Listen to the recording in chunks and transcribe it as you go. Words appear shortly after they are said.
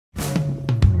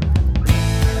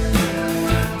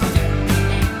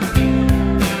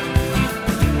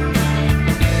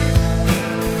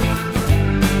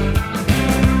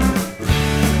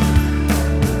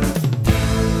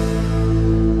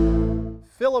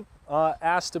Philip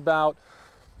asked about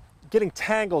getting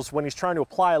tangles when he's trying to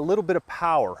apply a little bit of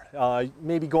power,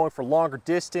 maybe going for longer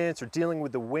distance or dealing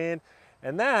with the wind.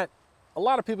 And that, a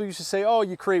lot of people used to say, oh,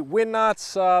 you create wind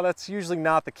knots. That's usually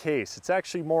not the case. It's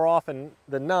actually more often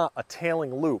than not a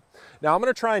tailing loop. Now I'm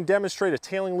going to try and demonstrate a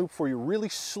tailing loop for you really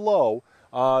slow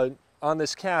on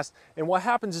this cast. And what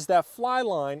happens is that fly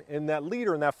line and that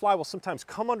leader and that fly will sometimes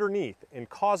come underneath and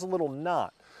cause a little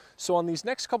knot. So on these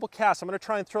next couple casts, I'm going to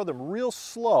try and throw them real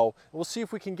slow, and we'll see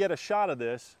if we can get a shot of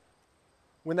this.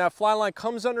 When that fly line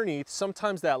comes underneath,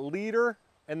 sometimes that leader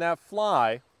and that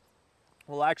fly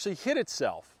will actually hit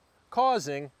itself,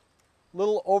 causing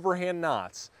little overhand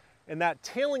knots. And that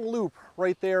tailing loop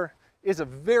right there is a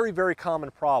very, very common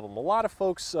problem. A lot of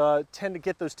folks tend to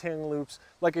get those tailing loops,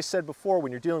 like I said before,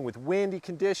 when you're dealing with windy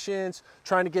conditions,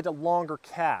 trying to get a longer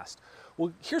cast.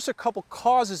 Well, here's a couple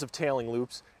causes of tailing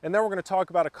loops, and then we're going to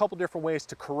talk about a couple different ways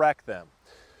to correct them.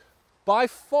 By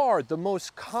far, the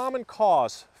most common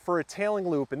cause for a tailing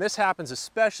loop, and this happens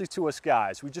especially to us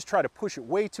guys, we just try to push it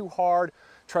way too hard,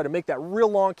 try to make that real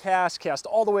long cast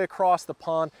all the way across the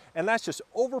pond, and that's just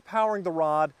overpowering the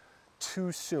rod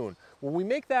too soon. When we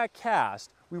make that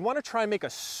cast, we want to try and make a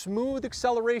smooth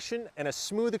acceleration and a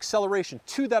smooth acceleration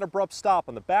to that abrupt stop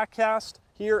on the back cast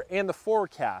here and the forward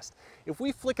cast. If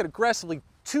we flick it aggressively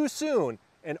too soon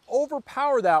and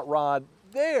overpower that rod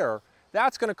there,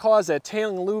 that's going to cause that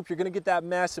tailing loop. You're going to get that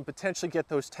mess and potentially get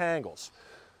those tangles.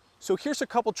 So here's a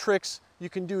couple tricks you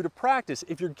can do to practice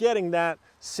if you're getting that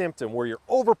symptom where you're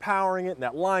overpowering it and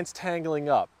that line's tangling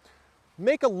up.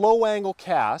 Make a low angle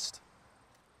cast.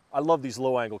 I love these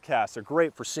low angle casts. They're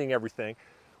great for seeing everything.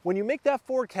 When you make that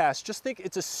forward cast, just think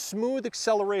it's a smooth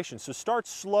acceleration. So start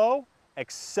slow,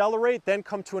 accelerate, then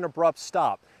come to an abrupt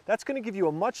stop. That's going to give you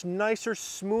a much nicer,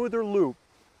 smoother loop.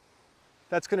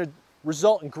 That's going to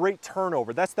result in great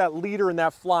turnover. That's that leader and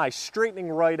that fly straightening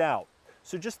right out.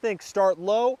 So just think, start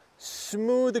low,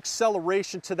 smooth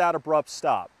acceleration to that abrupt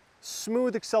stop.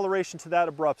 Smooth acceleration to that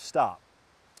abrupt stop.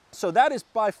 So that is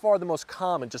by far the most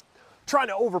common, just trying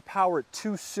to overpower it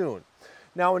too soon.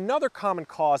 Now another common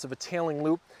cause of a tailing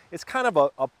loop is kind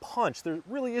of a punch. There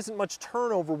really isn't much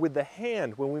turnover with the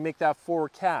hand when we make that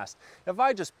forward cast. If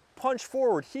I just punch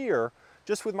forward here,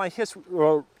 just with my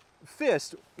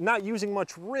fist, not using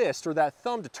much wrist or that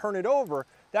thumb to turn it over,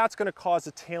 that's going to cause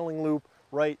a tailing loop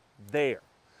right there.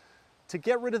 To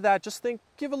get rid of that, just think,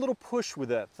 give a little push with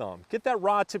that thumb. Get that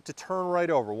rod tip to turn right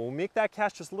over. When we make that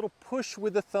cast, just a little push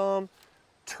with the thumb,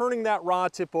 turning that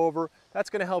rod tip over. That's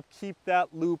going to help keep that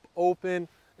loop open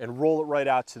and roll it right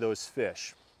out to those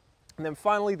fish. And then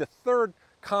finally, the third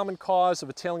common cause of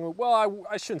a tailing loop, well,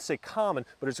 I shouldn't say common,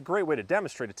 but it's a great way to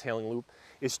demonstrate a tailing loop,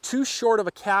 is too short of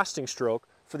a casting stroke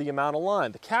for the amount of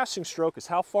line. The casting stroke is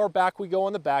how far back we go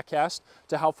on the back cast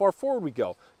to how far forward we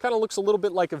go. Kind of looks a little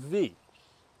bit like a V.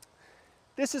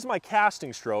 This is my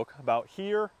casting stroke, about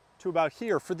here to about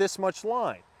here for this much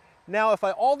line. Now if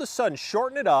I all of a sudden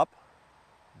shorten it up,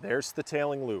 there's the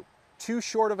tailing loop. Too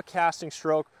short of a casting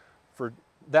stroke for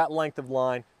that length of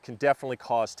line can definitely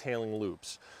cause tailing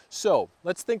loops. So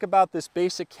let's think about this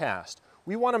basic cast.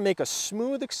 We want to make a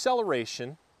smooth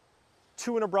acceleration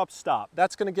to an abrupt stop.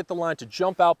 That's going to get the line to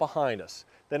jump out behind us.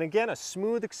 Then again, a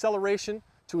smooth acceleration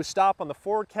to a stop on the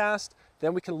forward cast,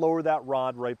 then we can lower that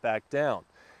rod right back down.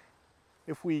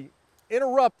 If we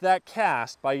interrupt that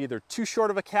cast by either too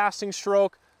short of a casting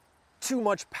stroke, too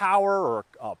much power, or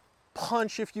a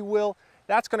punch, if you will,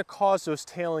 that's going to cause those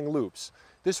tailing loops.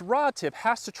 This rod tip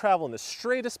has to travel in the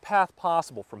straightest path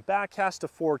possible from back cast to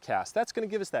forward cast. That's going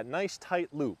to give us that nice tight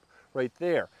loop right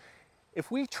there. If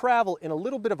we travel in a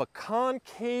little bit of a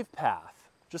concave path,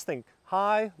 just think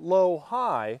high, low,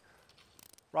 high,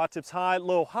 rod tips high,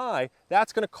 low, high,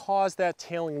 that's going to cause that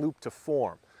tailing loop to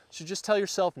form. So just tell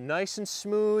yourself nice and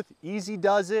smooth, easy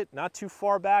does it, not too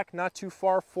far back, not too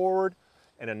far forward,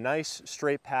 and a nice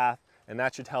straight path, and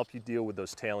that should help you deal with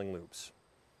those tailing loops.